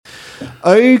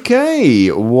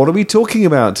Okay, what are we talking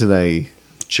about today?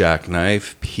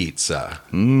 Jackknife Pizza.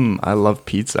 I love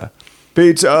pizza.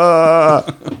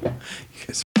 Pizza!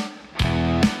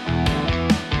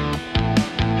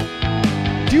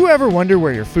 Do you ever wonder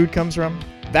where your food comes from?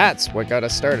 That's what got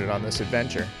us started on this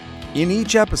adventure. In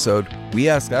each episode, we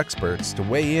ask experts to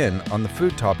weigh in on the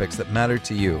food topics that matter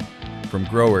to you, from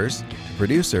growers to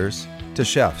producers to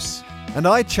chefs. And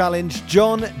I challenge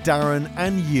John, Darren,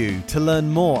 and you to learn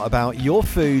more about your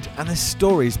food and the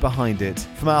stories behind it.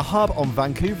 From our hub on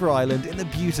Vancouver Island in the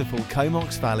beautiful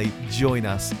Comox Valley, join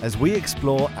us as we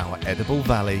explore our edible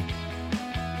valley.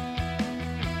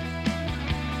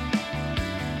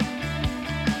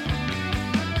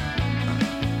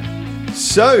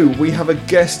 So, we have a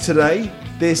guest today.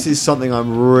 This is something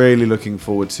I'm really looking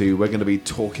forward to. We're going to be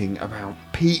talking about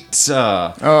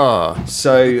pizza. Oh.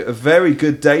 So, a very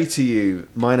good day to you.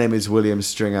 My name is William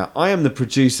Stringer. I am the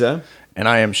producer. And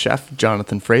I am Chef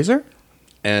Jonathan Fraser.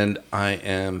 And I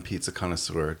am pizza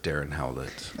connoisseur Darren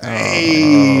Howlett.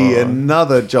 Hey,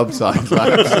 another job site.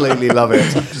 I absolutely love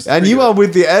it. And you are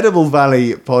with the Edible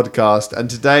Valley podcast. And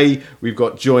today we've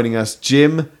got joining us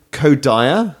Jim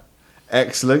Kodaya.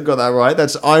 Excellent, got that right.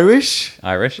 That's Irish.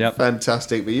 Irish, yep.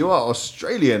 Fantastic. But you are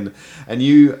Australian, and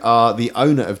you are the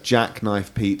owner of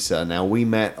Jackknife Pizza. Now, we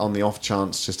met on the off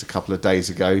chance just a couple of days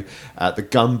ago at the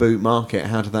Gumboot Market.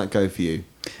 How did that go for you?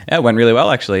 Yeah, it went really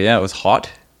well, actually. Yeah, it was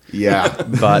hot. Yeah.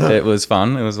 But it was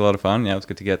fun. It was a lot of fun. Yeah, it was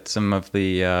good to get some of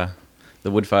the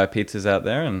wood fire pizzas out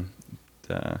there. And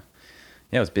yeah,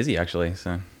 it was busy, actually.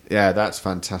 So. Yeah, that's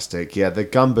fantastic. Yeah, the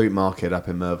Gumboot Market up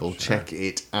in Merville. Sure. Check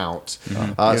it out.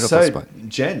 Beautiful spot.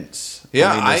 Gents. Yeah,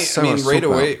 I mean,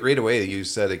 right away, you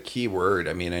said a key word.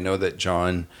 I mean, I know that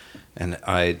John and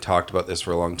I talked about this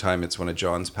for a long time. It's one of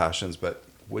John's passions, but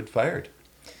wood-fired.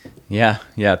 Yeah,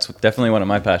 it's definitely one of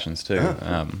my passions, too.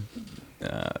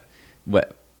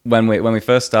 When we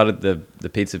first started the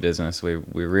pizza business, we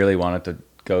really wanted to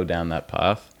go down that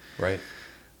path. Right.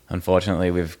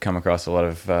 Unfortunately, we've come across a lot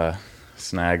of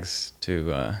snags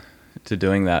to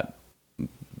doing that,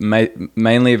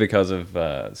 mainly because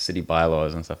of city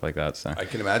bylaws and stuff like that. So I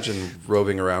can imagine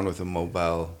roving around with a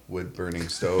mobile wood-burning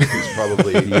stove is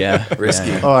probably risky.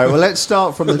 Yeah. All right, well, let's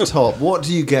start from the top. What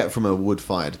do you get from a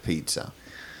wood-fired pizza?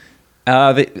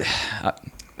 I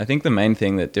think the main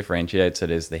thing that differentiates it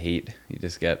is the heat.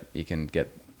 You can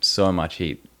get so much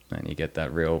heat, and you get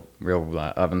that real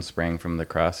oven spring from the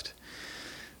crust.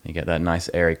 You get that nice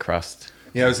airy crust.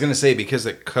 Yeah, I was going to say, because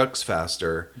it cooks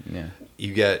faster, Yeah.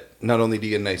 you get, not only do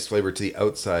you get a nice flavor to the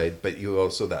outside, but you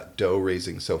also, that dough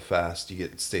raising so fast,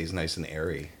 it stays nice and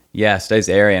airy. Yeah, it stays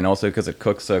airy, and also because it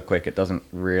cooks so quick, it doesn't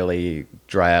really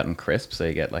dry out and crisp, so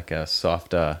you get like a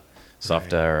softer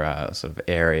sort of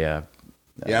area.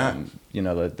 Yeah.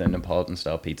 The Neapolitan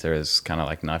style pizza is kind of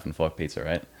like knife and fork pizza,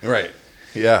 right? Right.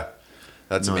 Yeah.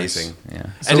 That's Nice. amazing.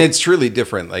 Yeah. And it's truly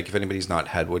different. Like, if anybody's not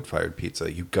had wood-fired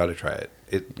pizza, you've got to try it.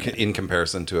 In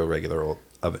comparison to a regular old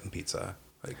oven pizza.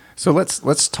 So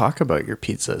let's talk about your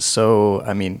pizzas. So,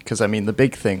 because the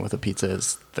big thing with a pizza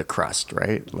is the crust,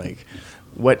 right? Like,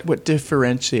 what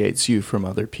differentiates you from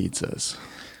other pizzas?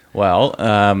 Well,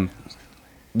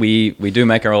 we do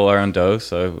make all our own dough,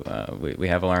 so we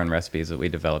have all our own recipes that we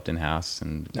developed in-house,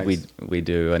 and Nice. we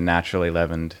do a naturally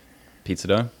leavened pizza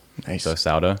dough, Nice. so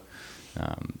sourdough,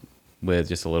 with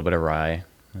just a little bit of rye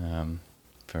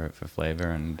for flavor,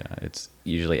 and it's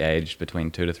usually aged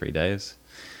between 2 to 3 days.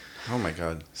 Oh my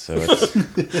God. So it's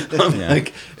I'm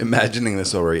like imagining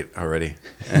this already.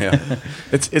 Yeah.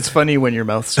 It's funny when your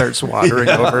mouth starts watering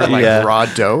over like Yeah. raw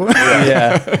dough.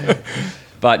 yeah.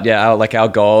 But yeah, our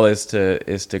goal is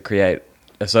to create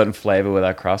a certain flavor with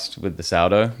our crust with the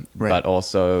sourdough, Right. but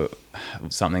also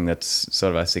something that's sort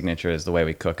of our signature is the way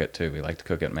we cook it too. We like to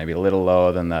cook it maybe a little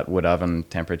lower than that wood oven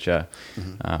temperature.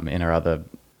 In our other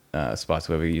spots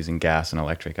where we're using gas and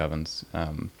electric ovens,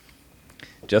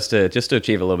 just to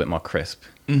achieve a little bit more crisp.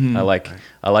 I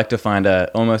like to find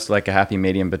almost like a happy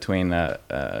medium between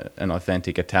an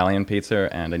authentic Italian pizza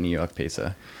and a New York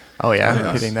pizza. Oh yeah,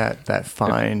 Yes. hitting that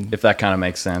fine. If that kind of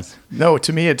makes sense. No,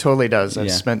 to me it totally does. I've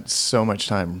Yeah. spent so much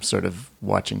time sort of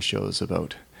watching shows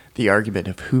about the argument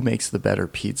of who makes the better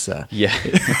pizza. Yeah.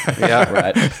 Yeah.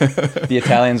 Right. The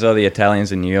Italians are the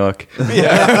Italians in New York.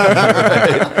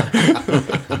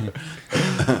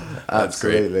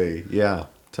 Absolutely. Yeah,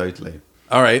 totally.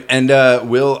 All right. And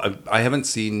Will, I haven't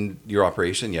seen your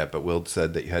operation yet, but Will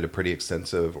said that you had a pretty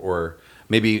extensive, or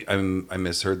maybe I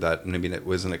misheard that. Maybe it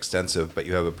wasn't extensive, but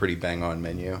you have a pretty bang-on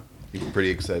menu. You're pretty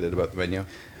excited about the menu?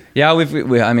 Yeah, we've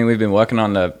been working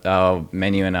on our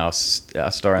menu in our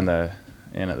store at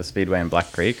the Speedway in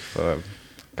Black Creek for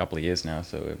a couple of years now.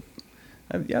 So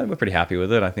Yeah, we're pretty happy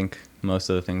with it. I think most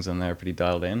of the things on there are pretty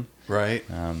dialed in. Right.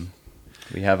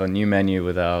 We have a new menu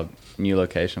with our new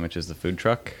location, which is the food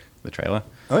truck, the trailer.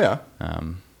 Oh yeah.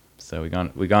 So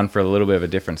we've gone for a little bit of a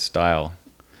different style,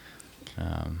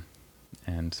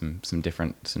 and some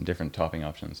different topping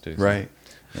options too. So, Right.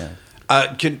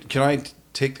 Yeah. Can I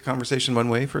take the conversation one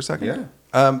way for a second? Yeah.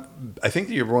 I think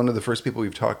that you're one of the first people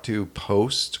we've talked to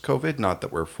post-COVID. Not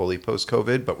that we're fully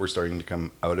post-COVID, but we're starting to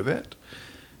come out of it.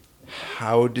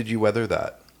 How did you weather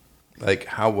that? Like,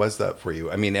 how was that for you?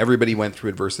 I mean, everybody went through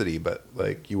adversity, but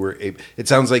like it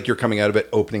sounds like you're coming out of it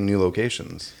opening new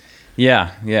locations.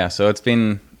 Yeah. So it's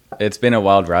been a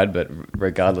wild ride, but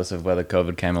regardless of whether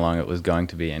COVID came along, it was going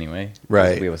to be anyway.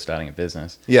 Right. We were starting a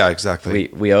business. Yeah, exactly.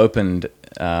 We opened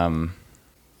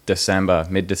mid-December,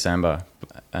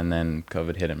 and then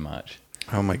COVID hit in March.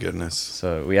 Oh my goodness.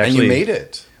 So we actually... And you made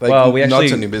it. Like, well, we actually...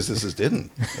 Lots of new businesses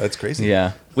didn't. That's crazy.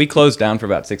 Yeah. We closed down for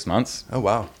about 6 months. Oh,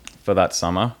 wow. For that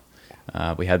summer.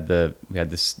 We had the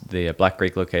Black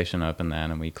Creek location open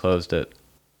then, and we closed it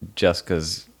just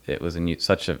because it was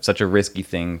such a risky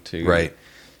thing to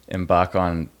embark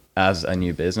on as a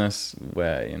new business,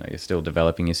 where you're still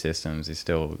developing your systems, you're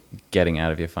still getting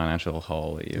out of your financial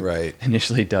hole that you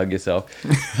initially dug yourself.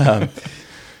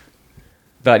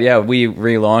 But yeah, we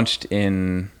relaunched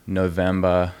in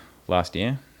November last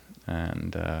year,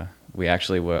 and we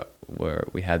actually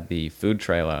we had the food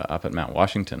trailer up at Mount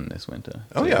Washington this winter.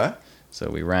 Oh yeah. So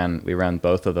we ran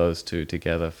both of those two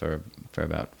together for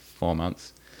about 4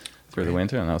 months through the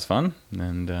winter, and that was fun.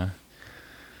 And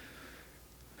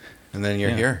then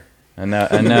you're here. And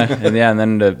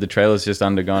then the trailer's just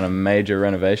undergone a major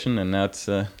renovation, and now it's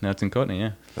in Courtenay.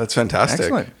 Yeah, that's fantastic.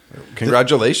 Excellent.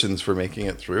 Congratulations for making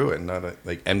it through,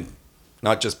 and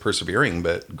not just persevering,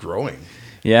 but growing.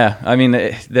 Yeah, I mean,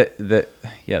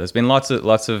 there's been lots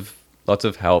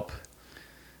of help,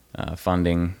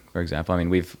 funding, for example. I mean,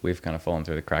 we've kind of fallen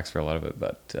through the cracks for a lot of it,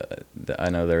 but I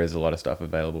know there is a lot of stuff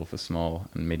available for small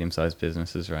and medium-sized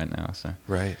businesses right now. So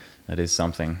that is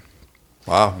something.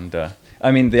 Wow. And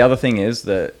I mean, the other thing is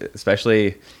that,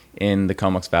 especially in the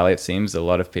Comox Valley, it seems a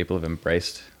lot of people have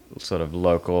embraced sort of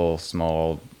local,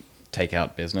 small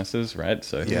takeout businesses, right?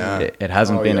 So it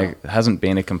hasn't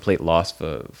been a complete loss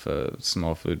for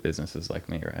small food businesses like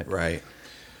me, right? Right.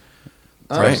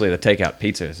 Especially the takeout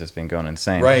pizza has just been going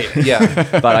insane. Right,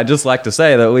 yeah. But I just like to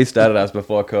say that we started ours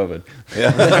before COVID.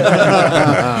 Yeah.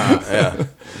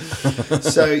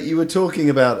 So you were talking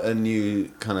about a new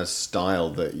kind of style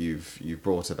that you've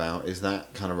brought about. Is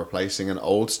that kind of replacing an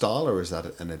old style, or is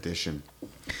that an addition?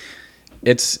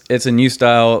 It's a new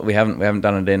style. We haven't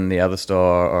done it in the other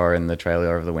store or in the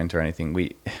trailer over the winter or anything.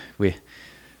 We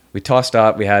tossed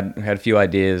up. We had a few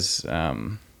ideas.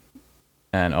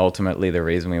 And ultimately, the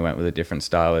reason we went with a different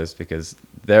style is because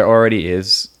there already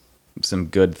is some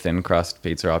good thin crust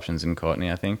pizza options in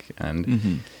Courtenay, I think.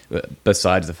 And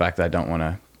besides the fact that I don't want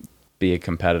to be a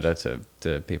competitor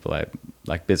to people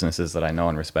like businesses that I know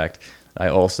and respect, I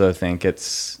also think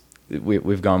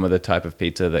we've gone with a type of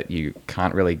pizza that you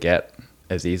can't really get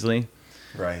as easily.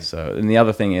 Right. So, and the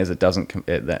other thing is,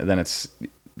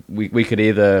 we could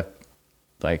either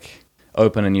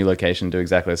open a new location, do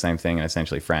exactly the same thing, and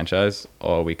essentially franchise,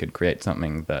 or we could create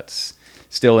something that's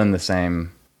still in the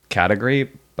same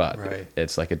category, but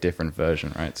it's like a different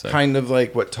version, right? So kind of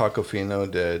like what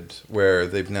Tacofino did, where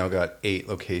they've now got 8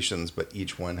 locations, but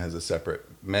each one has a separate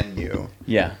menu.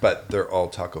 Yeah, but they're all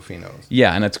Tacofinos.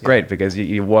 Yeah, and it's great because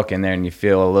you walk in there and you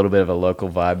feel a little bit of a local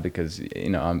vibe because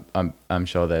I'm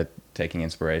sure they're taking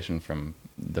inspiration from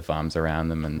the farms around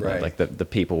them, and like the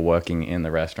people working in the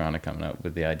restaurant are coming up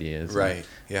with the ideas. Right.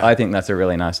 Yeah. I think that's a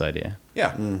really nice idea.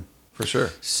 Yeah. For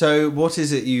sure. So what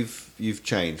is it you've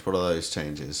changed? What are those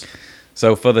changes?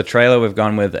 So for the trailer, we've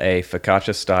gone with a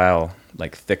focaccia style,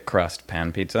 like thick crust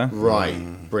pan pizza.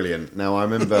 Right. Brilliant. Now I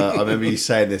remember you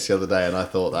saying this the other day, and I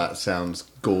thought that sounds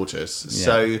gorgeous. Yeah.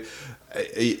 So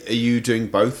are you doing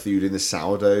both? Are you doing the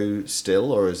sourdough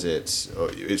still, or is it's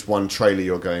one trailer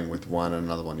you're going with one and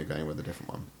another one you're going with a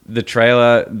different one? The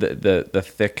trailer, the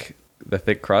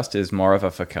thick crust is more of a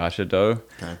focaccia dough.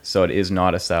 Okay. So it is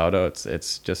not a sourdough.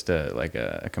 It's just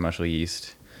a commercial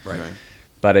yeast. Right.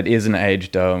 But it is an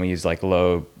aged dough, and we use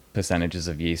low percentages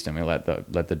of yeast, and we let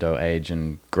the dough age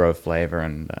and grow flavor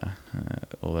and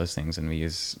all those things. And we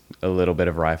use a little bit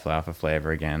of rye flour for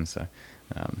flavor again. So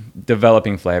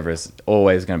developing flavor is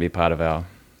always going to be part of our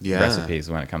recipes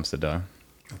when it comes to dough.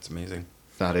 That's amazing.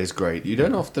 That is great. You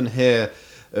don't often hear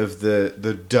of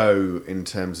the dough in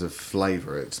terms of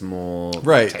flavor. It's more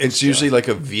right. texture. It's usually like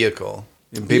a vehicle.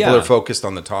 And people Yeah. are focused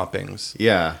on the toppings.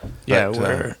 Yeah. Yeah, But,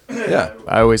 where Yeah.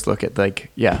 I always look at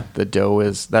the dough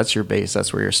that's your base,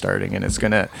 that's where you're starting, and it's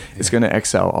gonna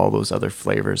excel all those other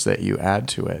flavors that you add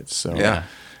to it. So Yeah.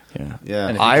 yeah. Yeah.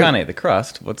 And if you can't eat the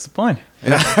crust, what's the point?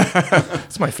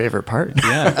 It's my favorite part.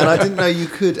 Yeah. And I didn't know you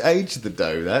could age the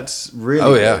dough. That's really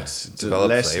Oh, yeah. good. To Develop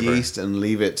less flavor. yeast and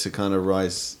leave it to kind of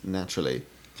rise naturally.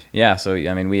 Yeah, so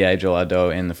I mean, we age all our dough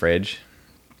in the fridge.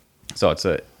 So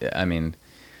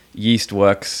yeast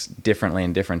works differently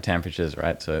in different temperatures,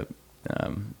 right? So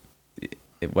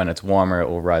when it's warmer, it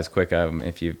will rise quicker.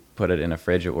 If you put it in a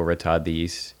fridge, it will retard the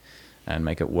yeast and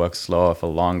make it work slower for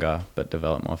longer, but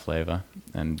develop more flavor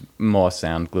and more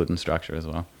sound gluten structure as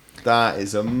well. That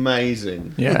is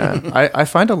amazing. Yeah, I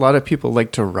find a lot of people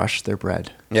like to rush their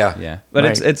bread. Yeah. Yeah, but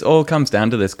Right. it's all comes down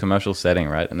to this commercial setting,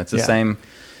 right? And it's the Yeah. same.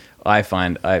 I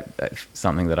find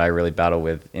something that I really battle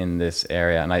with in this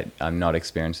area, and I'm not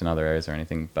experienced in other areas or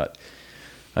anything, but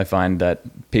I find that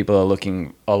people are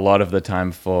looking a lot of the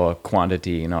time for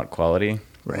quantity, not quality.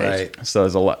 Right. So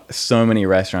there's so many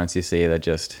restaurants you see that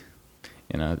just,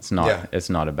 it's not Yeah. it's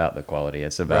not about the quality.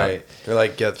 It's about Right. They're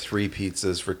like, get 3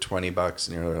 pizzas for $20,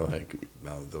 and you're like,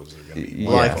 no, those are going to be Yeah.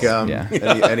 Like Yeah.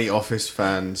 any Office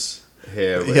fans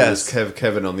here. Yes. Yes.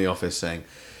 Kevin on The Office saying,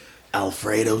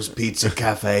 Alfredo's Pizza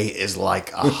Cafe is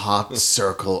like a hot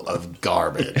circle of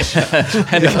garbage.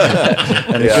 and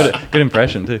a good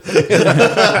impression too.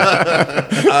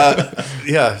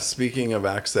 Yeah. Speaking of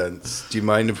accents, do you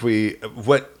mind if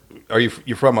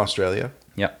you're from Australia?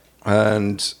 Yeah.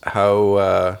 And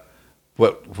how,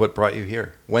 what brought you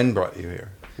here? When brought you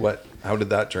here? How did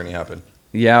that journey happen?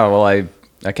 Yeah, well,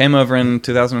 I came over in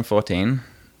 2014,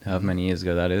 however many years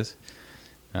ago that is.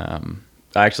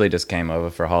 I actually just came over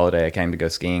for a holiday. I came to go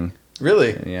skiing.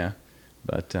 Really? Yeah,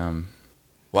 but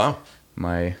Wow.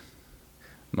 my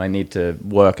need to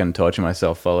work and torture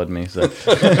myself followed me. So,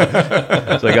 so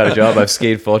I got a job. I've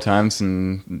skied 4 times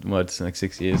in it's like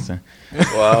 6 years. So.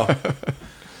 Wow.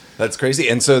 That's crazy.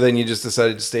 And so then you just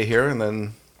decided to stay here, and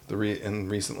then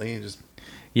recently you just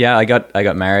Yeah, I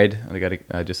got married.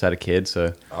 I just had a kid.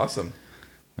 So awesome.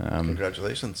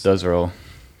 Congratulations. those are all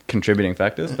contributing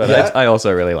factors. But Yeah. I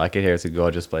also really like it here. It's a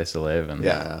gorgeous place to live. And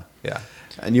Yeah. Yeah.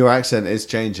 And your accent is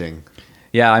changing.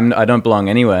 yeah, I don't belong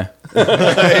anywhere.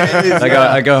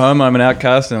 I go home, I'm an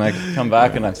outcast, and I come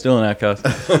back, and I'm still an outcast.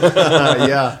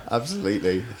 Yeah,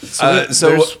 absolutely. So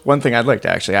There's one thing I'd like to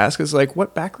actually ask is like,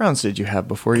 what backgrounds did you have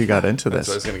before you got into that's this?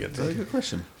 what I was going to get to. Very good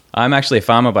question. I'm actually a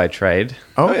farmer by trade.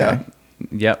 Oh, Oh, yeah. okay.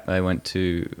 Yep, I went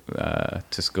to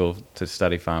school to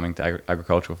study farming, to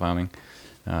agricultural farming.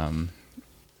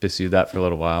 Pursued that for a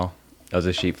little while. I was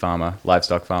a sheep farmer,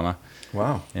 livestock farmer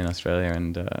Wow. in Australia,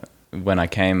 and when I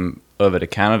came over to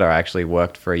Canada, I actually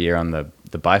worked for a year on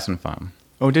the bison farm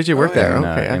Oh, did you work there? in,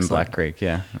 Okay, in excellent. Black Creek.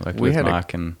 Yeah, I worked We with had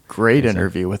Mark a and great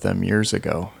interview with them years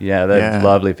ago. yeah, they're Yeah.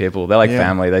 lovely people. They're like Yeah.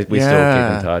 family. We still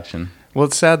keep in touch, and Well,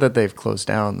 it's sad that they've closed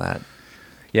down that.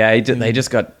 yeah,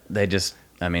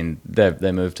 I mean,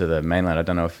 they moved to the mainland. I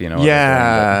don't know if you know. what they're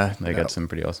Yeah. doing, but they got some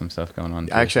pretty awesome stuff going on.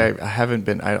 too. Actually, I haven't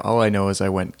been. All I know is I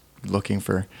went looking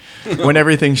for when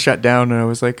everything shut down, and I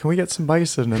was like, "Can we get some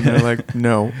bison?" And they're like,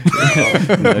 "No."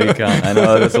 No, you can't. I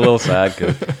know that's a little sad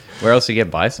because where else do you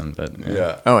get bison? But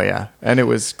Yeah. Oh yeah, and it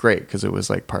was great because it was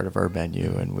like part of our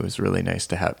menu, and it was really nice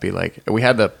to be like. We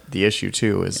had the issue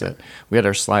too is that we had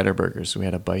our slider burgers. We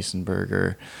had a bison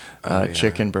burger,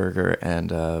 chicken burger,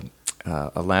 and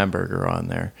a lamb burger on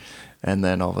there, and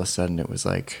then all of a sudden it was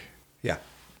like Yeah.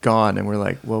 gone, and we're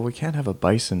like, well, we can't have a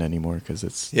bison anymore because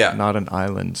it's Yeah. not an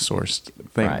island sourced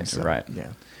thing. Right, right. Yeah.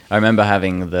 I remember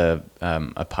having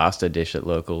a pasta dish at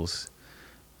Locals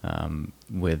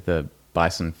with the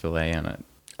bison fillet in it.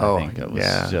 Oh, I think it was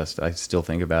yeah. just. I still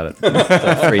think about it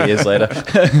like 3 years later.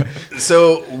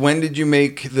 So when did you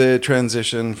make the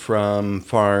transition from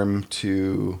farm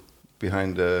to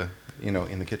behind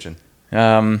in the kitchen?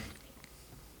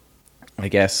 I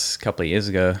guess a couple of years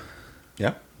ago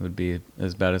Yeah. would be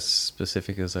about as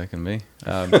specific as I can be.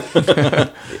 I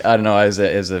don't know. As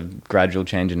a gradual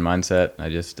change in mindset, I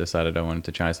just decided I wanted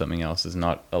to try something else. There's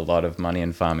not a lot of money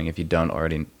in farming if you don't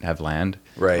already have land.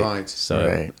 Right. Right. So,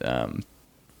 Right.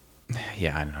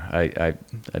 yeah, I don't know.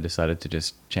 I decided to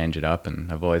just change it up,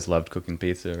 and I've always loved cooking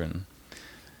pizza, and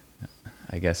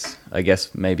I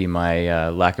guess maybe my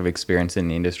lack of experience in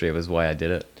the industry was why I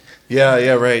did it.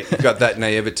 Yeah, right. You got that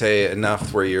naivete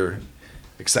enough where you're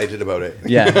excited about it.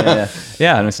 Yeah,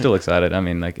 and I'm still excited. I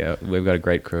mean, like we've got a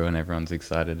great crew, and everyone's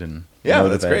excited and Yeah,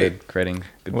 that's motivated, great. creating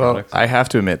good Well, products. I have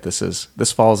to admit,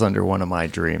 this falls under one of my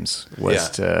dreams. Was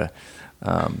to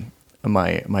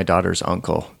my daughter's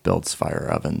uncle builds fire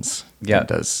ovens. Yeah.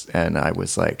 And I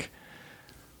was like,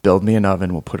 build me an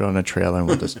oven, we'll put it on a trailer, and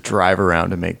we'll just drive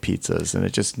around and make pizzas. And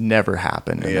it just never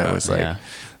happened. And I was like,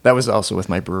 that was also with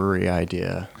my brewery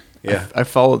idea. Yeah. I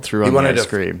followed through on the ice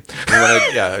cream.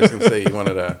 I was going to say you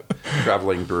wanted a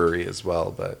traveling brewery as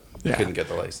well, but you couldn't get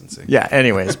the licensing. Yeah,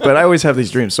 anyways, but I always have these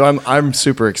dreams. So I'm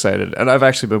super excited. And I've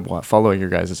actually been following your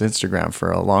guys' Instagram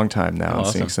for a long time now and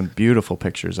seeing some beautiful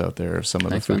pictures out there of some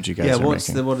of the food you guys are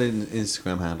making. What is the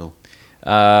Instagram handle?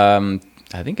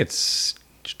 I think it's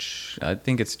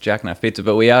Jackknife Pizza,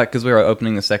 but because we are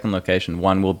opening the second location.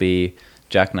 One will be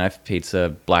Jackknife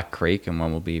Pizza Black Creek, and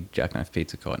one will be Jackknife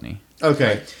Pizza Courtney.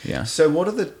 Okay. Yeah. So what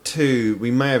are the two?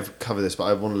 We may have covered this, but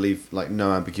I want to leave like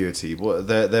no ambiguity.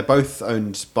 They're both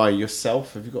owned by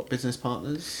yourself. Have you got business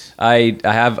partners? I do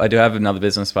have another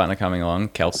business partner coming along,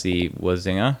 Kelsey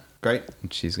Wazinger. Great.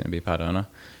 She's going to be part owner.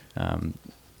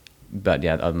 But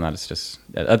yeah, other than that, it's just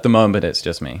at the moment it's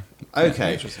just me.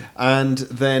 Okay. And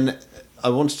then I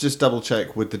want to just double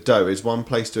check with the dough. Is one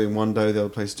place doing one dough, the other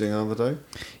place doing another dough?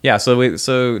 Yeah,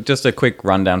 so just a quick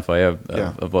rundown for you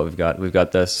of what we've got. We've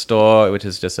got the store, which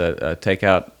is just a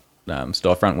takeout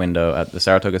storefront window at the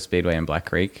Saratoga Speedway in Black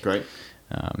Creek. Great.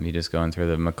 You just go in through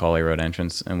the Macaulay Road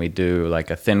entrance, and we do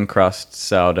like a thin crust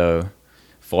sourdough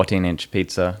 14-inch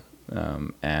pizza,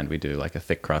 and we do like a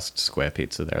thick crust square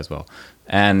pizza there as well.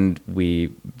 And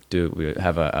we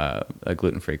have a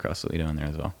gluten-free crust that we do in there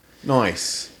as well.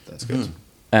 Nice. That's good.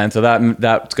 And so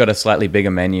that's got a slightly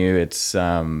bigger menu. It's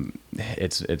more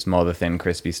the thin,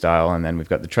 crispy style. And then we've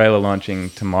got the trailer launching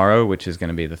tomorrow, which is going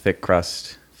to be the thick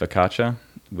crust focaccia,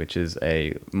 which is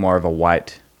more of a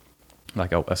white,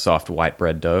 like a soft white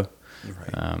bread dough,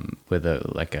 with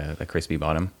a crispy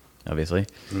bottom, obviously.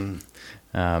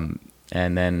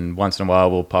 And then once in a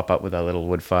while we'll pop up with our little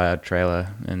wood-fired trailer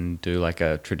and do like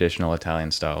a traditional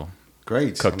Italian style.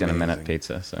 Great. Cooked in a minute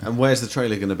pizza. So. And where's the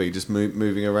trailer going to be? Just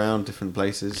moving around different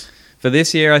places? For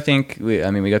this year, I think we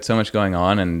got so much going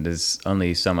on, and there's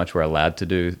only so much we're allowed to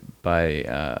do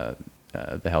by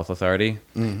the health authority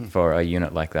for a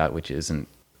unit like that, which isn't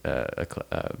a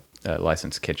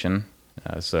licensed kitchen.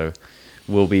 So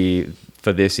we'll be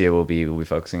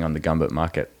focusing on the Gumboot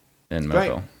Market in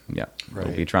Mobile. Yeah, right.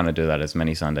 We'll be trying to do that as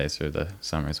many Sundays through the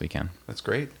summer as we can. That's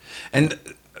great. And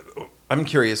I'm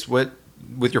curious, with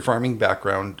your farming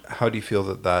background, how do you feel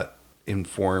that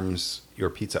informs your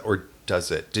pizza, or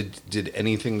does it? Did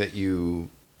anything that you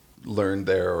learned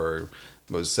there or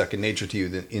was second nature to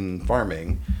you in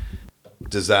farming,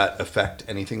 does that affect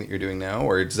anything that you're doing now,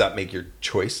 or does that make your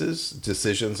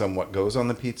decisions on what goes on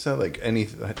the pizza?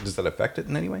 Does that affect it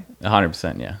in any way?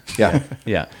 100%, yeah.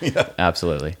 Yeah. Yeah,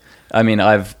 absolutely. I mean,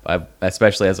 I've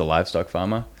especially as a livestock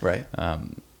farmer, right?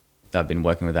 I've been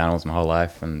working with animals my whole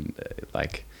life, and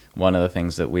one of the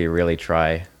things that we really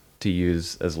try to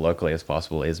use as locally as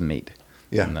possible is meat.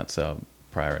 Yeah. And that's a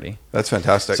priority. That's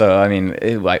fantastic. So, I mean,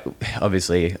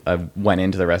 obviously, I went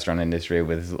into the restaurant industry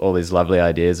with all these lovely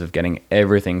ideas of getting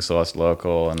everything sourced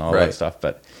local and all that stuff,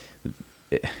 but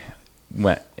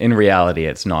in reality,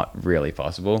 it's not really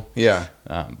possible. Yeah.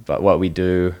 But what we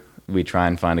do, we try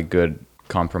and find a good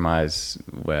compromise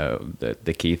where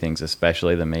the key things,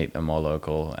 especially the meat, are more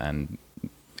local and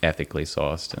ethically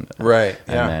sourced, and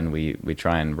then we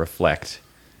try and reflect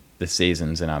the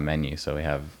seasons in our menu. So we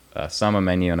have a summer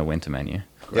menu and a winter menu.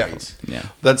 Great. Yeah.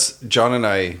 That's John and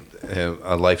I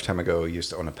a lifetime ago used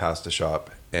to own a pasta shop,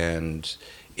 and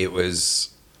it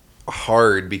was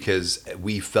hard because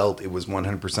we felt it was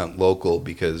 100% local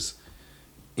because,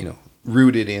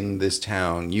 rooted in this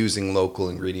town, using local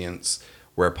ingredients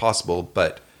where possible,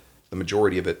 but the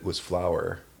majority of it was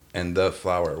flour. And the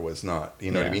flour was not,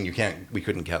 what I mean? We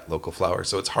couldn't get local flour.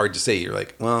 So it's hard to say. You're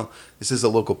like, well, this is a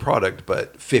local product,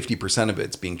 but 50% of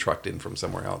it's being trucked in from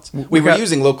somewhere else. We were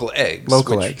using local eggs.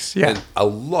 A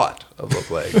lot of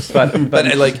local eggs. but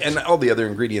and all the other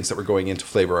ingredients that were going in to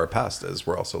flavor our pastas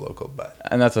were also local.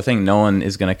 And that's the thing. No one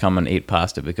is going to come and eat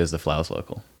pasta because the flour's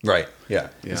local. Right. Yeah.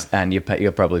 And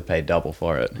you'll probably pay double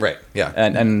for it. Right. Yeah.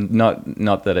 And not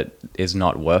that it is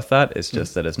not worth that. It's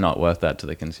just that it's not worth that to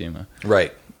the consumer.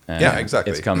 Right. And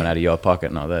exactly. It's coming out of your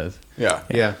pocket, not theirs. Yeah.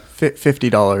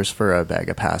 $50 for a bag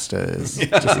of pasta is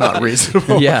just not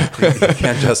reasonable. Yeah. You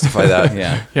can't justify that.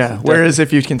 Yeah. Whereas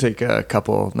if you can take a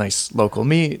couple nice local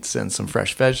meats and some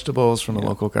fresh vegetables from a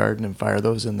local garden and fire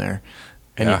those in there,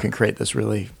 and you can create this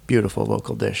really beautiful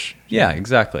local dish. Yeah,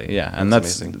 exactly. Yeah. And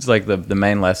that's amazing. It's like the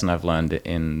main lesson I've learned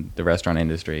in the restaurant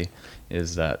industry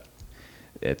is that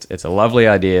it's a lovely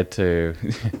idea to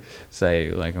say,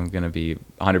 like, I'm going to be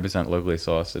 100% locally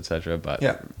sourced, etc. But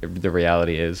the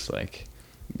reality is, like,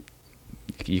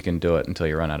 you can do it until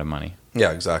you run out of money. Yeah,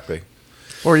 exactly.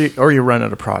 Or you run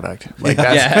out of product. Like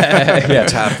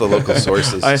that's, Tap the local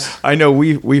sources. I know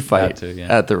we fight too,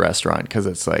 yeah. at the restaurant because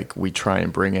it's like we try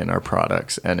and bring in our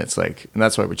products, and it's like, and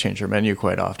that's why we change our menu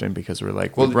quite often, because we're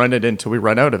like, we'll run it until we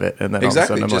run out of it, and then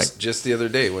Exactly. all of a sudden Just the other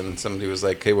day when somebody was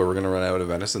like, "Okay, well, we're going to run out of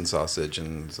venison sausage,"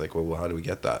 and it's like, "Well, how do we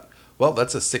get that?" Well,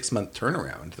 that's a 6-month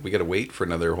turnaround. We got to wait for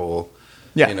another whole,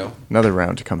 another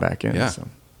round to come back in. Yeah.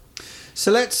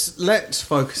 So let's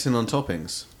focus in on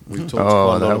toppings. We've talked quite a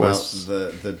lot about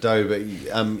the dough, but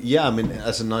I mean,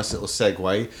 that's a nice little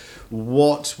segue.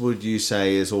 What would you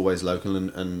say is always local,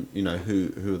 and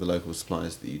who are the local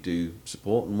suppliers that you do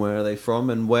support, and where are they from,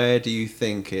 and where do you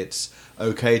think it's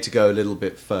okay to go a little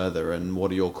bit further, and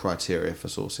what are your criteria for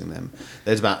sourcing them?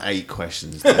 There's about 8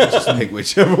 questions there. Just pick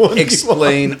whichever one.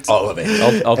 Explain all of it.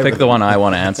 I'll pick the one I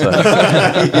want to answer.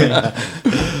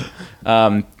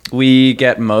 We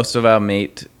get most of our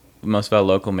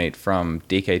local meat from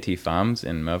DKT Farms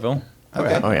in Merville.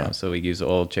 Okay. Oh yeah. So we use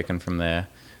all chicken from there.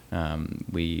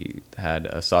 We had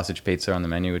a sausage pizza on the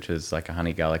menu, which is like a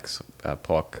honey garlic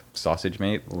pork sausage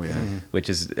meat. Oh yeah. Which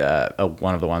is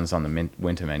one of the ones on the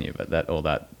winter menu, but all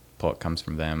that pork comes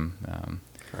from them.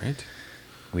 Right.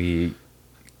 We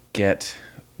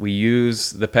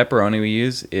use the pepperoni we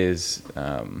use is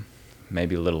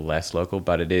maybe a little less local,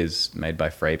 but it is made by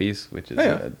Frabies, which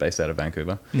is based out of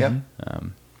Vancouver. Yeah.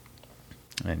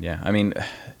 And yeah, I mean,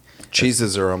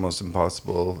 cheeses are almost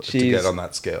impossible to get on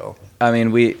that scale. I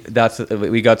mean, we are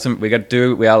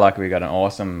lucky. We got an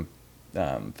awesome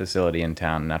facility in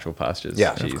town, Natural Pastures.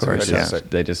 Yeah, cheese, of course. which is-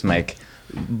 they just make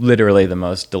literally the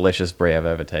most delicious brie I've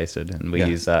ever tasted, and we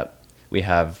use that. We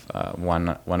have one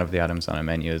of the items on our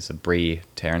menu is a brie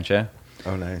Terrancher.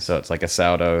 Oh, nice. So it's like a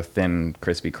sourdough, thin,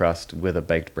 crispy crust with a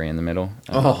baked brie in the middle.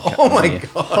 Oh my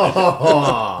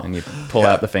god! And you pull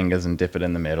out the fingers and dip it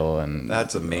in the middle, and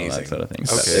That's amazing. all that sort of thing.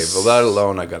 Okay, well, that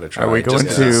alone I got to try. Are we going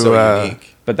just 'cause it's to, so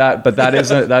unique. But that is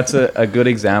that's a good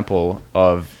example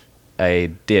of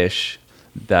a dish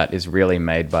that is really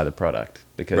made by the product,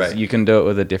 because Right. you can do it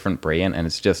with a different brie and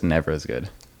it's just never as good.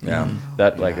 Yeah.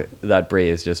 That brie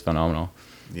is just phenomenal.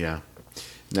 Yeah.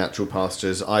 Natural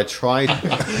Pastures. I tried.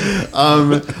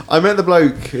 I met the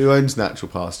bloke who owns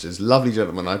Natural Pastures. Lovely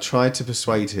gentleman. I tried to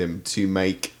persuade him to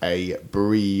make a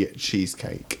brie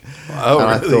cheesecake. Oh,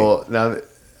 and really? I thought, now,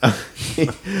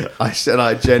 I said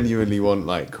I genuinely want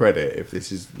like credit if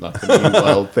this is like a new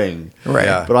wild thing. Right.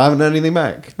 Yeah. But I haven't heard anything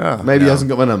back. Maybe he hasn't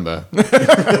got my number.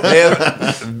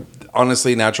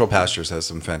 Honestly, Natural Pastures has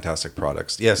some fantastic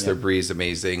products. Yes, their brie is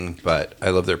amazing, but I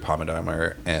love their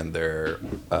Pomodammer and their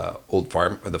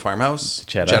the farmhouse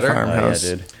Cheddar. Farmhouse. Oh,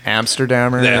 yeah, dude.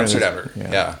 Amsterdamer. The Amsterdammer.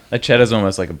 Yeah. That cheddar's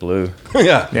almost like a blue.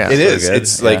 Yeah, Yeah, it it's is. really good.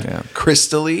 It's like Yeah.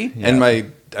 crystally. Yeah. And I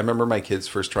remember my kids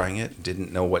first trying it,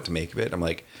 didn't know what to make of it. I'm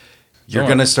like, you're almost-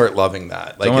 going to start loving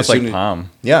that. It's almost as soon like as- palm.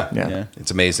 Yeah. Yeah.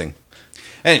 It's amazing.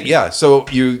 And yeah, so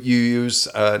you use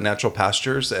Natural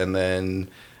Pastures, and then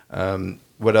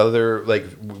what other, like,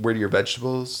 where do your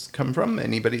vegetables come from?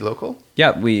 Anybody local?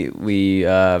 Yeah, we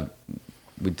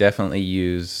definitely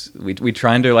use we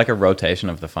try and do like a rotation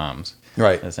of the farms,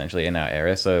 Right. essentially in our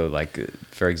area. So like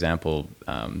for example,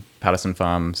 Patterson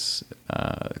Farms,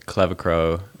 Clever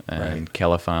Crow, and Right.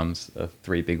 Keller Farms are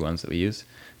 3 big ones that we use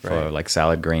for Right. like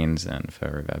salad greens and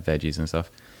for veggies and stuff.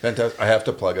 Fantastic. I have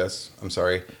to plug us. I'm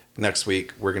sorry. Next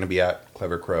week, we're going to be at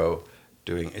Clever Crow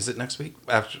doing, is it next week?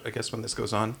 After, I guess when this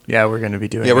goes on. Yeah, we're going to be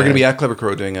doing. Yeah, we're going to that. be at Clever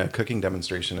Crow doing a cooking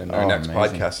demonstration, and our Oh, next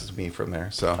amazing. podcast is me from there.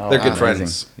 So Oh, they're good amazing.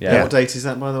 friends. Yeah, What date is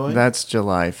that, by the way? That's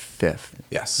July 5th.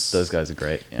 Yes. those guys are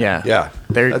great. Yeah. Yeah.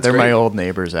 They're That's my great. old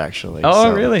neighbors, actually.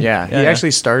 Oh, really? Yeah. Yeah, He yeah.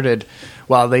 actually started,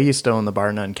 well, they used to own the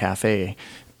Bar None Cafe,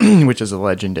 which is a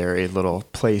legendary little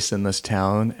place in this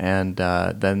town. And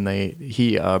then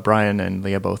Brian and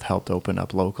Leah both helped open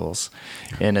up Locals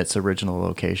in its original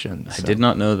location. I did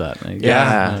not know that.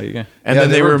 Yeah. There you go. And Yeah, then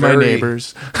they were my very-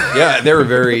 neighbors. Yeah, they were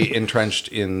very entrenched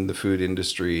in the food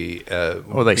industry.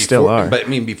 They still are. But I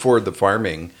mean, before the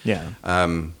farming. Yeah.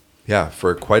 Yeah,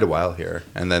 for quite a while here.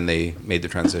 And then they made the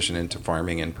transition into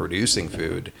farming and producing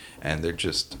food, and they're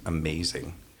just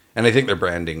amazing. And I think their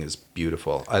branding is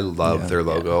beautiful. I love their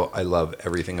logo. I love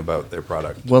everything about their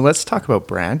product. Well, let's talk about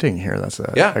branding here. That's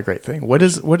a great thing. What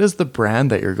is the brand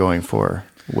that you're going for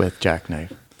with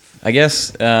Jackknife? I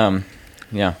guess, I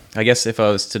guess if I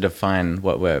was to define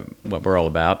what we're all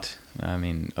about, I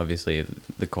mean, obviously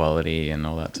the quality and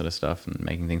all that sort of stuff, and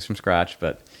making things from scratch.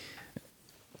 But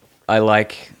I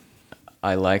like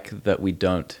that we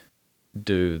don't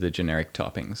do the generic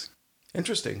toppings.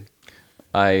 Interesting.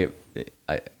 I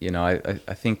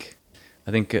think,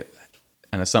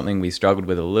 and it's something we struggled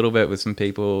with a little bit with some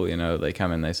people. You know, they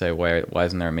come in, they say, why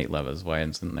isn't there a meat lovers? Why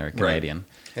isn't there a Canadian?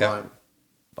 Yeah.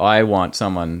 I want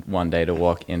someone one day to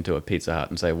walk into a Pizza Hut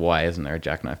and say, "Why isn't there a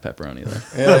Jackknife pepperoni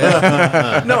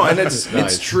there?" No, and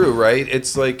it's true, right?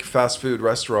 It's like fast food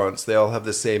restaurants; they all have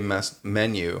the same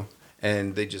menu,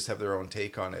 and they just have their own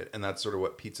take on it, and that's sort of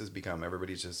what pizza's become.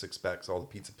 Everybody just expects all the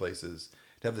pizza places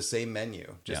to have the same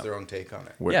menu, just their own take on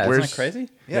it. Yeah, isn't that crazy?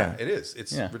 Yeah, it is.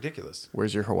 It's ridiculous.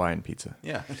 Where's your Hawaiian pizza?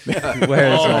 Yeah.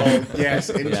 Yes,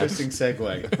 interesting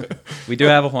segue. We do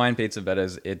have a Hawaiian pizza, but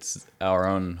it's our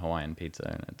own Hawaiian pizza,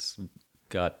 and it's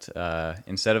got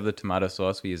instead of the tomato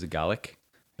sauce, we use a garlic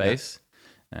base,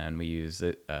 and we use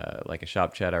it like a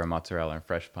sharp cheddar, a mozzarella, and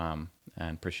fresh parm,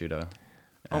 and prosciutto,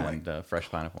 and fresh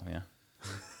pineapple. Yeah.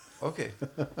 Okay.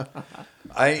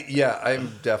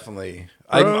 I'm definitely.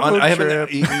 I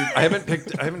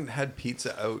haven't had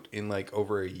pizza out in like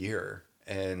over a year,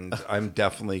 and I'm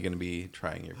definitely going to be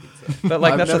trying your pizza. But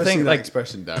like I've that's never the thing. seen that Like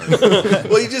expression, Darren.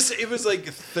 Well, it was like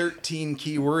 13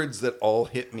 keywords that all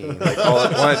hit me like all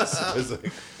at once. It was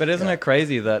like, But isn't it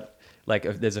crazy that like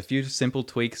if there's a few simple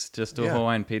tweaks just to a Yeah.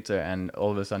 Hawaiian pizza, and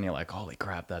all of a sudden you're like, holy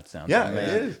crap, that sounds Yeah,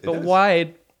 amazing. it is. It But is.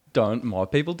 why don't more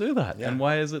people do that? Yeah. And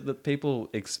why is it that people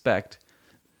expect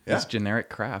this generic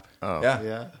crap? yeah.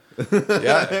 Yeah.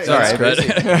 Yeah, Sorry, crazy.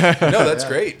 No, that's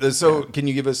great. So, can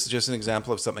you give us just an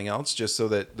example of something else, just so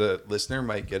that the listener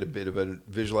might get a bit of a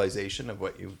visualization of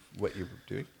what you're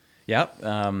doing? Yeah.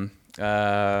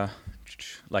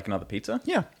 Like another pizza?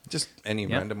 Yeah, just any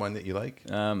random one that you like.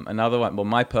 Another one. Well,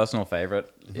 my personal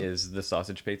favorite is the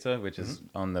sausage pizza, which is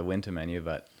on the winter menu,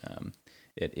 but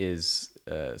it is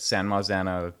San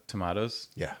Marzano tomatoes.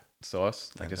 Yeah.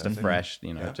 Sauce, like just a fresh,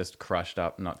 just crushed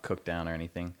up, not cooked down or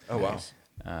anything. Oh wow.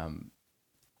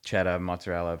 Cheddar,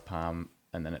 mozzarella, parm,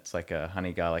 and then it's like a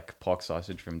honey garlic pork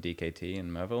sausage from DKT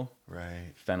in Merville.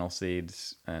 Right. Fennel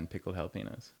seeds and pickled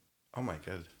jalapenos. Oh my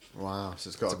god. Wow. So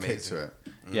it's got a kick amazing. to it.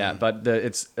 Yeah, but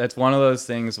it's one of those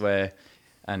things where,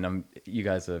 and you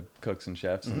guys are cooks and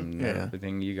chefs and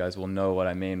everything. You guys will know what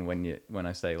I mean when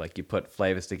I say like you put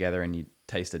flavors together and you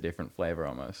taste a different flavor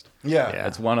almost. Yeah.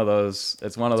 It's one of those.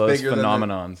 It's one of those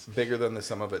phenomenons. Bigger than the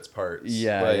sum of its parts.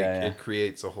 Yeah, like, yeah. It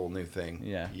creates a whole new thing.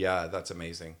 Yeah. Yeah, that's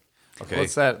amazing. Okay. Well,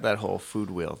 it's that whole food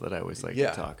wheel that I always like Yeah.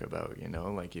 to talk about,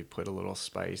 like you put a little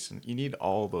spice and you need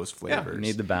all those flavors. You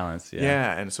need the balance.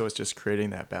 Yeah, and so it's just creating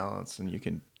that balance, and you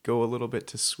can go a little bit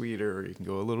to sweeter or you can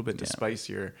go a little bit to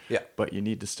spicier. Yeah. But you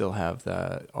need to still have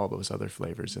all those other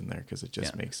flavors in there because it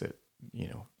just makes it,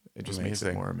 it just makes it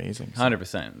Amazing. more amazing. So-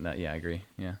 100%. Yeah, I agree.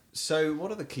 Yeah. So,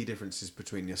 what are the key differences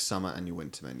between your summer and your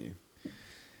winter menu?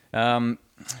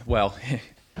 Well,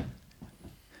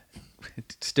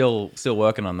 still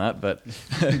working on that, but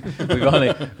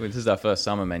this is our first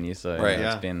summer menu, so Right.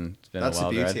 it's been That's a the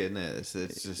wild beauty, ride. isn't it?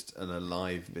 It's just an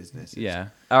alive business. Yeah,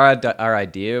 our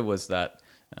idea was that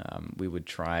we would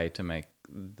try to make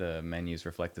the menus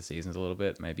reflect the seasons a little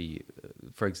bit. Maybe,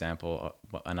 for example,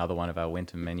 another one of our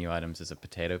winter menu items is a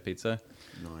potato pizza.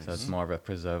 Nice. So it's more of a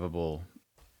preservable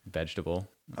vegetable.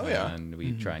 Oh, yeah. And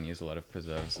we try and use a lot of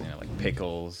preserves, like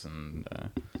pickles, and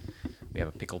we have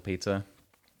a pickle pizza.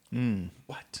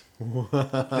 What?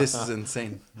 This is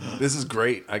insane. This is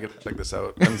great. I gotta check this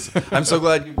out. I'm so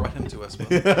glad you brought him to us.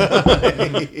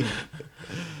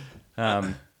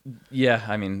 Yeah,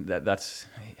 I mean that's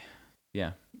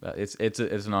it's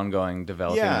an ongoing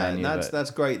developing menu. and but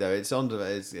that's great though. It's on.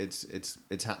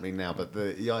 It's happening now. But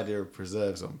the idea of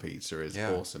preserves on pizza is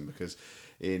awesome because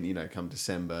in come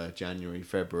December, January,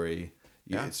 February.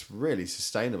 It's really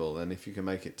sustainable, and if you can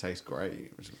make it taste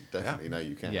great, which we definitely know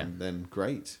you can, then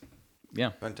great. yeah,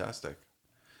 Fantastic.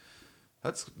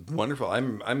 That's wonderful.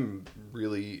 I'm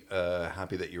really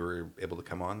happy that you were able to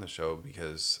come on the show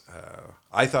because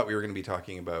I thought we were going to be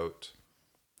talking about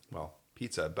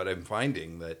pizza, but I'm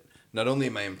finding that not only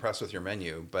am I impressed with your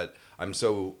menu, but I'm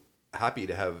so happy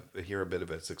to hear a bit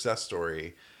of a success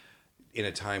story in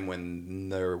a time when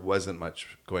there wasn't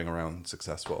much going around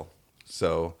successful.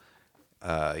 So.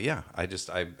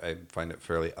 I find it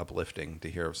fairly uplifting to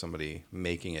hear of somebody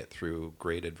making it through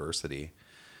great adversity.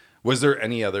 Was there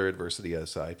any other adversity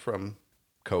aside from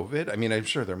COVID? I mean, I'm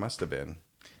sure there must have been.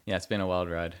 yeah, it's been a wild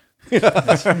ride.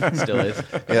 Still is.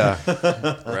 Yeah.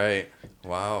 Right.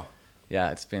 Wow.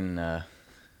 Yeah, it's been a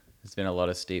lot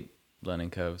of steep learning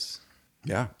curves.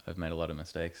 Yeah. I've made a lot of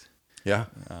mistakes. Yeah.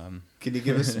 Can you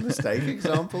give us some mistake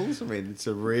examples? I mean, it's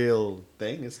a real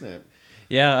thing, isn't it?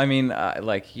 Yeah, I mean, I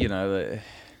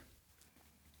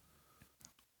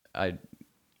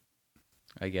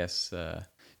guess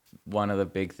one of the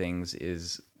big things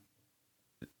is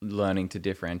learning to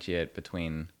differentiate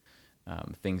between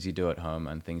things you do at home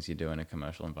and things you do in a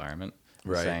commercial environment.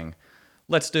 Right. Saying,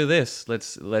 let's do this.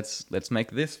 Let's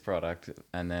make this product,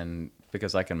 and then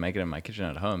because I can make it in my kitchen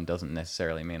at home doesn't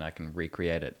necessarily mean I can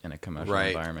recreate it in a commercial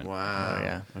Right. environment. Wow. Oh,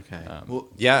 yeah. Okay. Well,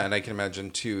 yeah, and I can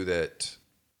imagine too that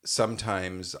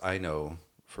sometimes, I know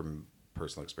from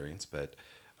personal experience, but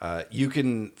you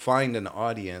can find an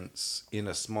audience in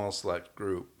a small select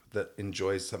group that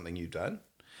enjoys something you've done.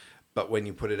 But when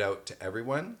you put it out to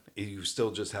everyone, you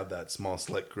still just have that small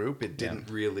select group. It didn't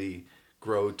really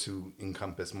grow to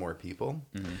encompass more people.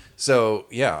 Mm-hmm. So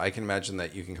yeah, I can imagine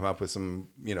that you can come up with some,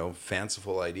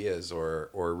 fanciful ideas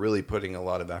or really putting a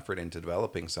lot of effort into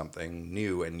developing something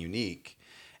new and unique.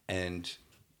 And,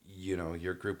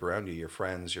 your group around you, your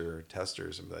friends, your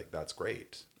testers, and be like, that's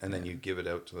great. And then you give it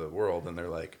out to the world and they're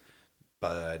like,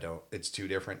 but it's too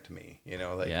different to me,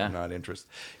 I'm not interested.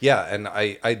 Yeah. And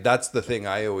I that's the thing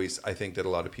I think that a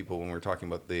lot of people, when we're talking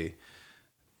about the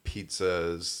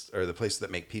pizzas or the places that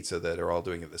make pizza that are all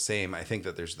doing it the same, I think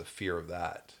that there's the fear of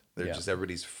that. They're just,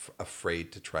 everybody's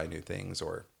afraid to try new things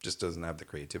or just doesn't have the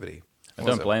creativity. I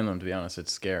don't blame them, to be honest.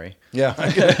 It's scary. Yeah.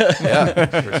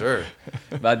 Yeah, for sure.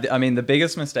 But I mean, the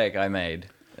biggest mistake I made,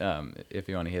 if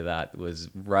you want to hear that, was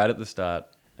right at the start.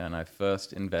 And I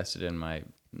first invested in my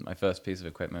first piece of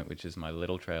equipment, which is my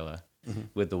little trailer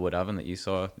with the wood oven that you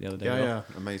saw the other day. Yeah.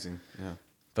 Amazing. Yeah.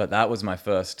 But that was my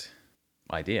first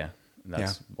idea.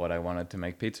 That's what I wanted to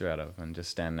make pizza out of and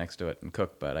just stand next to it and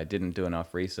cook. But I didn't do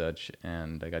enough research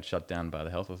and I got shut down by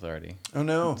the health authority. Oh,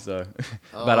 no. So,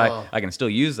 but I can still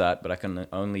use that, but I can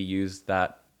only use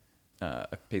that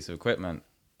piece of equipment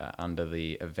under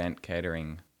the event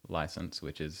catering license,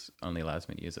 which only allows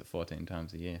me to use it 14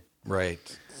 times a year.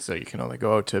 Right. So you can only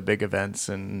go out to big events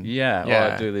and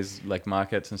or do these like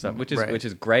markets and stuff, which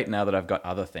is great now that I've got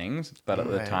other things. But at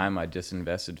the time, I just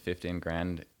invested 15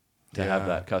 grand to have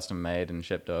that custom made and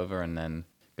shipped over, and then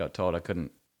got told I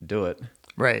couldn't do it.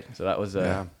 Right. So that was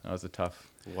a tough.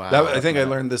 Wow. I think I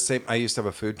learned the same. I used to have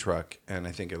a food truck, and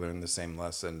I think I learned the same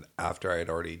lesson after I had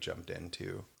already jumped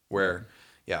into where,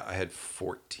 I had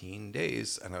 14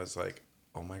 days, and I was like,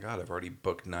 oh my God, I've already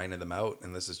booked 9 of them out,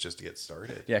 and this is just to get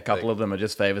started. Yeah, a couple of them are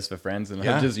just favors for friends, and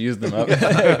I just used them up.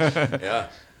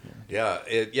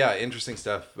 Interesting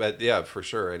stuff. But for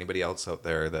sure, anybody else out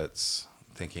there that's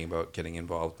thinking about getting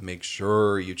involved, make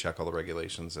sure you check all the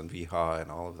regulations and VHA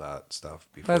and all of that stuff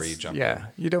before you jump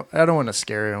in. I don't want to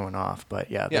scare anyone off, but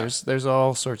there's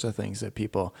all sorts of things that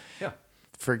people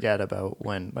forget about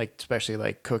when, like, especially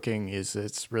like cooking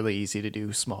it's really easy to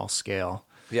do small scale.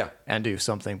 And do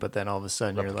something, but then all of a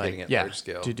sudden you're like, large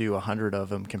scale. to do 100 of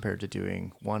them compared to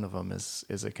doing one of them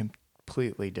is a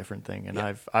completely different thing. And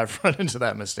I've run into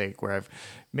that mistake where I've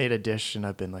made a dish and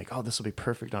I've been like, oh, this will be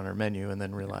perfect on our menu, and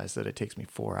then realized that it takes me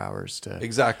 4 hours to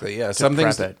exactly. Yeah, to some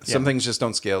prep things it. some things just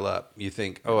don't scale up. You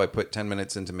think, oh, I put 10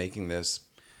 minutes into making this.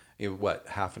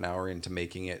 Half an hour into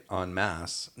making it en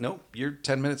masse? Nope, you're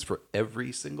 10 minutes for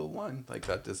every single one. Like,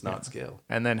 that does not scale.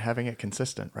 And then having it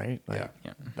consistent, right? Like,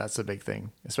 that's the big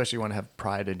thing. Especially you want to have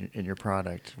pride in your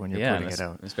product when you're putting it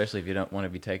out. Especially if you don't want to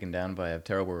be taken down by a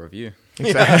terrible review.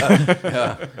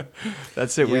 Exactly.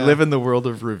 That's it. We live in the world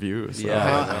of reviews. So.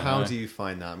 How do you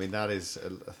find that? I mean, that is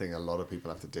a thing a lot of people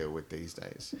have to deal with these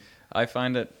days. I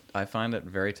find it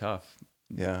very tough.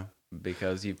 Yeah.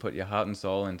 Because you put your heart and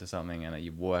soul into something and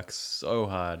you work so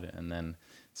hard, and then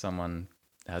someone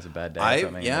has a bad day or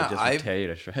something, and they just tear you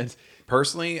to shreds.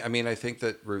 Personally, I mean, I think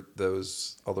that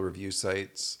all the review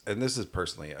sites, and this is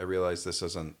personally, I realize this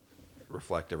doesn't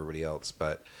reflect everybody else,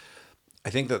 but I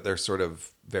think that they're sort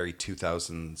of very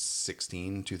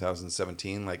 2016,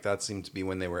 2017. Like, that seemed to be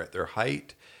when they were at their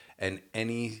height, and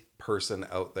any person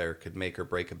out there could make or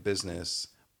break a business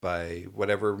by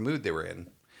whatever mood they were in.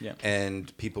 Yeah.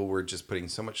 And people were just putting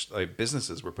so much,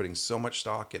 businesses were putting so much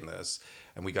stock in this,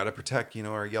 and we got to protect,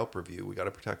 our Yelp review. We got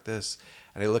to protect this.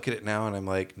 And I look at it now and I'm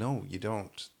like, no, you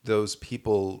don't. Those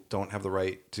people don't have the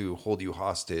right to hold you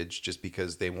hostage just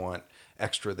because they want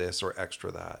extra this or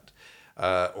extra that.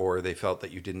 Or they felt that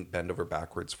you didn't bend over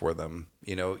backwards for them.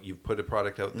 You put a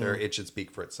product out there, it should speak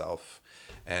for itself.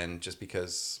 And just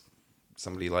because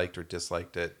somebody liked or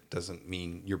disliked it doesn't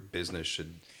mean your business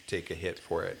should take a hit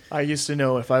for it. I used to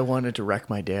know if I wanted to wreck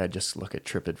my day, I'd just look at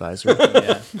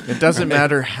TripAdvisor. It doesn't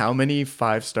matter how many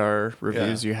 5-star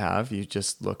reviews you have. You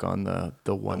just look on the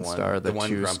 1-star, the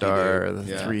 2-star, the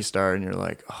 3-star, and you're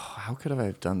like, oh, how could I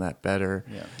have done that better?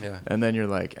 And then you're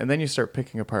like, and then you start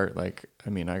picking apart. Like,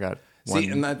 I mean, I got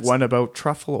one about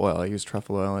truffle oil. I use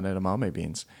truffle oil in edamame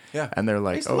beans. Yeah. And they're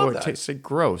like, oh, it tasted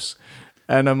gross.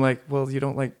 And I'm like, well, you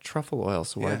don't like truffle oil,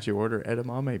 so why Yeah. did you order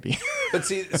edamame bean? But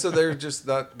see, so they're just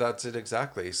that's it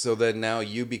exactly. So then now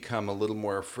you become a little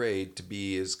more afraid to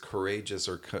be as courageous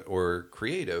or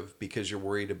creative because you're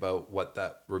worried about what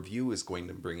that review is going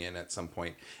to bring in at some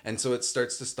point. And so it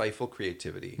starts to stifle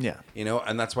creativity. Yeah. You know,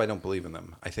 and that's why I don't believe in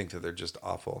them. I think that they're just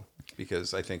awful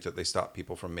because I think that they stop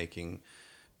people from making,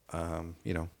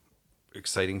 you know,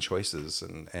 exciting choices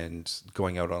and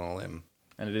going out on a limb.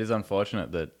 And it is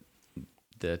unfortunate that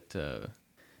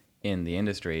in the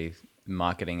industry,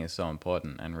 marketing is so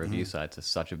important, and review sites are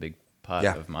such a big part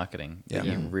Yeah. of marketing Yeah. that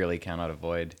you really cannot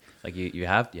avoid. Like you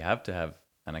have to have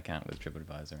an account with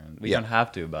TripAdvisor, and we Yeah. don't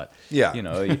have to, but Yeah. you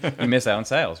know, you miss out on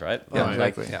sales, right? Yeah,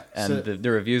 Like, exactly. Yeah. And So-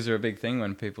 the reviews are a big thing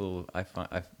when people. I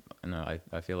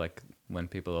feel like when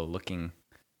people are looking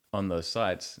on those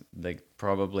sites, they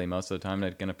probably most of the time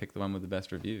they're going to pick the one with the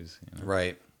best reviews. You know?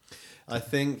 Right. I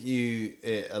think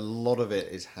a lot of it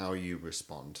is how you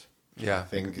respond. Yeah. I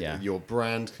think Yeah. your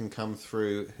brand can come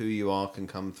through, who you are can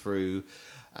come through,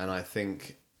 and I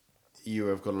think you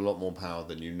have got a lot more power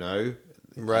than you know.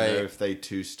 Right. You know, if they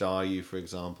 2-star you, for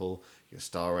example, your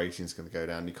star rating is going to go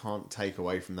down. You can't take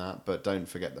away from that, but don't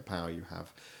forget the power you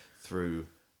have through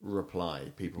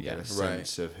reply. People get a Yeah.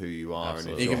 sense of who you are.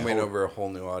 Absolutely. You And can if win you're over a whole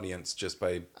new audience just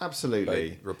by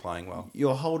absolutely replying well.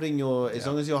 you're holding as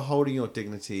long as you're holding your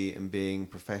dignity and being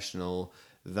professional,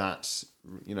 that's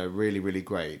really, really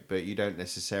great. But you don't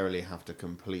necessarily have to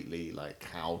completely like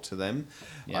cow to them.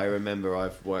 Yeah. I remember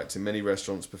I've worked in many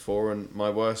restaurants before, and my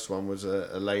worst one was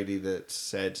a lady that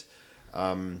said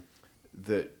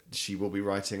that she will be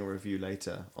writing a review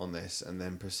later on this, and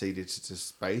then proceeded to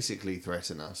just basically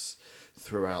threaten us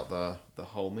throughout the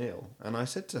whole meal. And I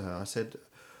said to her,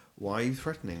 why are you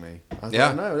threatening me? I was Yeah.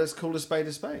 like, no, let's call a spade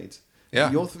a spade.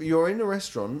 Yeah. You're in a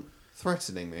restaurant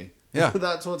threatening me. Yeah.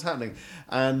 That's what's happening.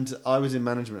 And I was in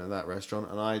management of that restaurant,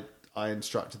 and I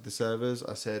instructed the servers.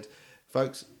 I said,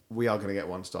 folks, we are going to get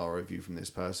 1-star review from this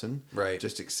person. Right.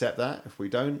 Just accept that. If we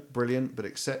don't, brilliant, but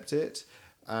accept it.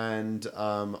 And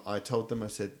I told them, I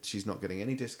said, she's not getting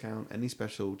any discount, any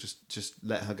special. Just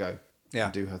let her go. Yeah.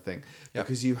 And do her thing. Yeah.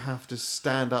 Because you have to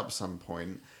stand up some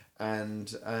point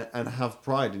and have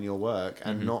pride in your work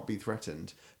and not be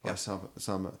threatened by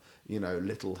some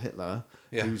little Hitler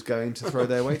Yeah. who's going to throw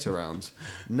their weight around.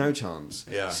 No chance.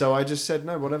 Yeah. So I just said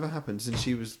no, whatever happens. And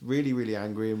she was really, really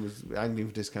angry and was angry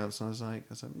for discounts. And I was like,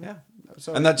 Yeah.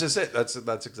 sorry. And that's just it.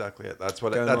 That's exactly it. That's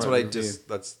what Go and that's write what a I review. just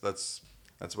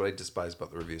that's what I despise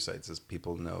about the review sites is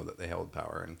people know that they hold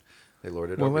power and they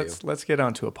lord it Well, over let's get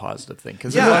on to a positive thing,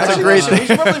 because you. Yeah, that's actually, a great we thing.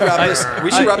 should probably wrap this.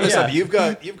 We should wrap this yeah. up.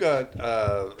 You've got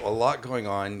a lot going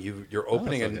on. You're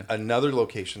opening another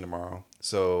location tomorrow,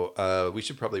 so we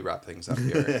should probably wrap things up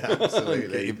here.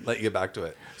 Absolutely. Let you get back to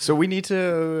it. So we need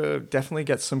to definitely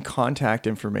get some contact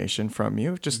information from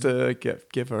you, just to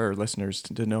give our listeners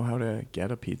to know how to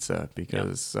get a pizza,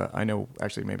 because I know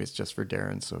actually maybe it's just for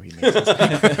Darren, so he makes it.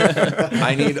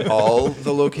 I need all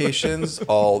the locations,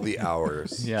 all the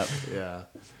hours. Yep. Yeah.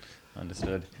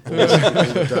 Understood. All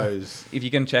those. If you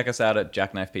can check us out at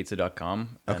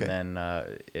jackknifepizza.com, Okay. and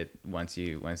then once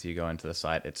you go into the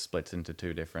site, it splits into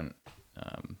 2 different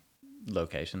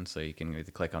locations. So you can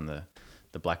either click on the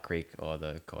Black Creek or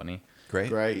the Courtney.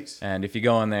 Great. And if you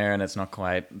go on there and it's not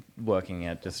quite working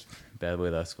yet, just bear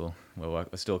with us. We're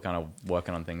still kind of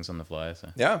working on things on the fly. So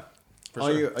Yeah. For Are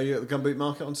sure. you at the Gumboot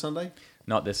Market on Sunday?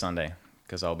 not this Sunday,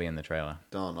 because I'll be in the trailer.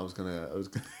 Darn, I was gonna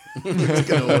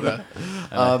order.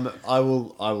 I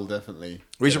will definitely.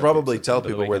 We should probably tell Over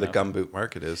the people where the weekend Gumboot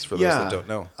Market is for those that don't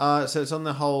know. So it's on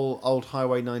the whole old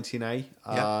Highway 19A,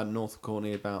 Yeah. north of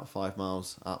Courtney, about 5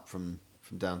 miles up from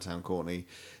downtown Courtney.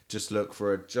 Just look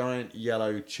for a giant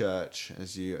yellow church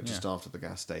as you just after the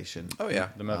gas station. Oh yeah.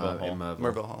 The Merville Hall. In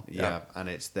Merville Hall, Yeah. yeah. And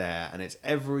it's there, and it's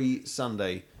every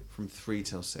Sunday from 3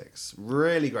 till 6.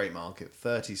 Really great market,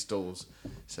 30 stalls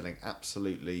selling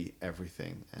absolutely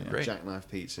everything. And Great. Jackknife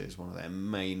Pizza is one of their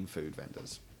main food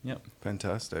vendors, Yep.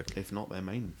 Fantastic. if not their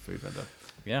main food vendor.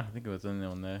 Yeah, I think it was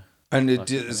on there. And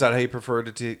is that how you prefer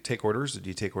to take orders? Do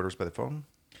you take orders by the phone?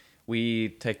 We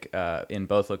take in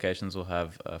both locations. We'll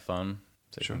have a phone,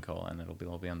 so Sure. you can call, and it'll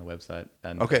all be on the website.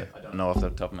 And Okay. I don't know off the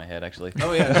top of my head actually.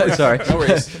 Oh yeah. No worries. Sorry. No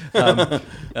worries.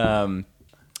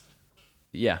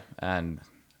 Yeah, and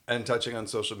And touching on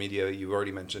social media, you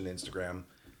already mentioned Instagram.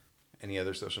 Any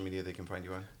other social media they can find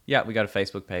you on? yeah, we got a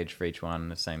Facebook page for each one.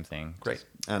 The same thing. Great.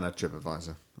 And a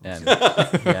TripAdvisor. And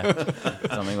yeah,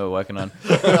 something we're working on.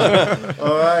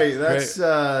 All right, that's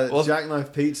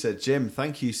Jackknife Pizza. Jim,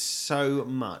 thank you so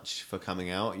much for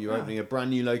coming out. You're opening a brand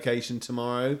new location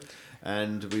tomorrow,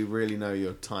 and we really know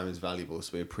your time is valuable,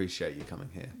 so we appreciate you coming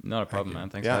here. Not a problem, man.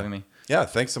 Thanks Yeah. for having me. Yeah,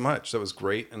 thanks so much. That was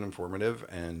great and informative.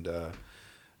 And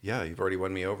yeah, you've already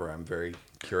won me over. I'm very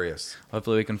curious.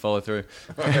 Hopefully we can follow through.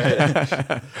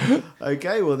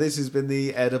 Okay, well, this has been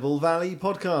the Edible Valley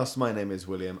podcast. My name is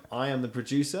William. I am the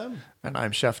producer. And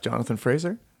I'm Chef Jonathan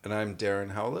Fraser. And I'm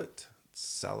Darren Howlett,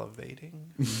 salivating.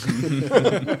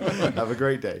 Have a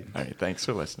great day. All right, thanks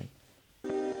for listening.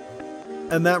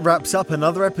 And that wraps up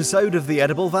another episode of the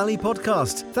Edible Valley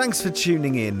podcast. Thanks for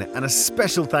tuning in, and a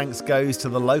special thanks goes to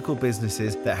the local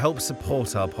businesses that help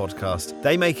support our podcast.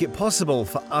 They make it possible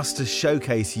for us to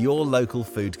showcase your local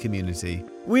food community.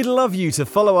 We'd love you to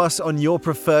follow us on your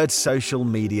preferred social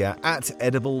media at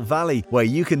Edible Valley, where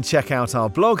you can check out our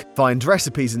blog, find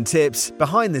recipes and tips,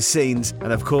 behind the scenes,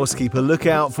 and of course keep a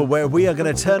lookout for where we are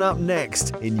going to turn up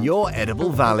next in your Edible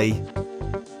Valley.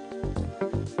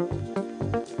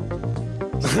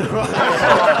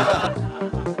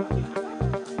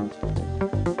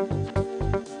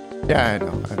 Yeah, I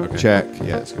know. Okay. Check.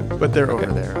 Yeah, it's good. But they're over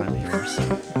there. I'm here.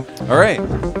 So. All right.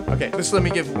 Okay, just let me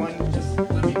give one. Just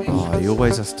let me. Oh, he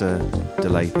always has to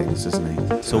delay things, doesn't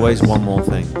he? It's always one more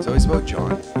thing. It's always about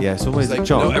John. Yeah, it's always It's like,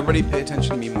 John. no, everybody pay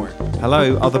attention to me more.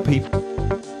 Hello, other people.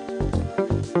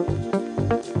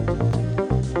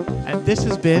 And this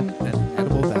has been an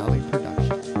Edible Valley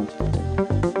production.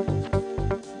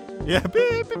 Yeah.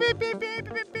 Beep, beep, beep, beep,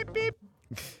 beep, beep, beep, beep.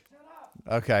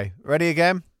 Okay, ready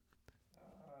again?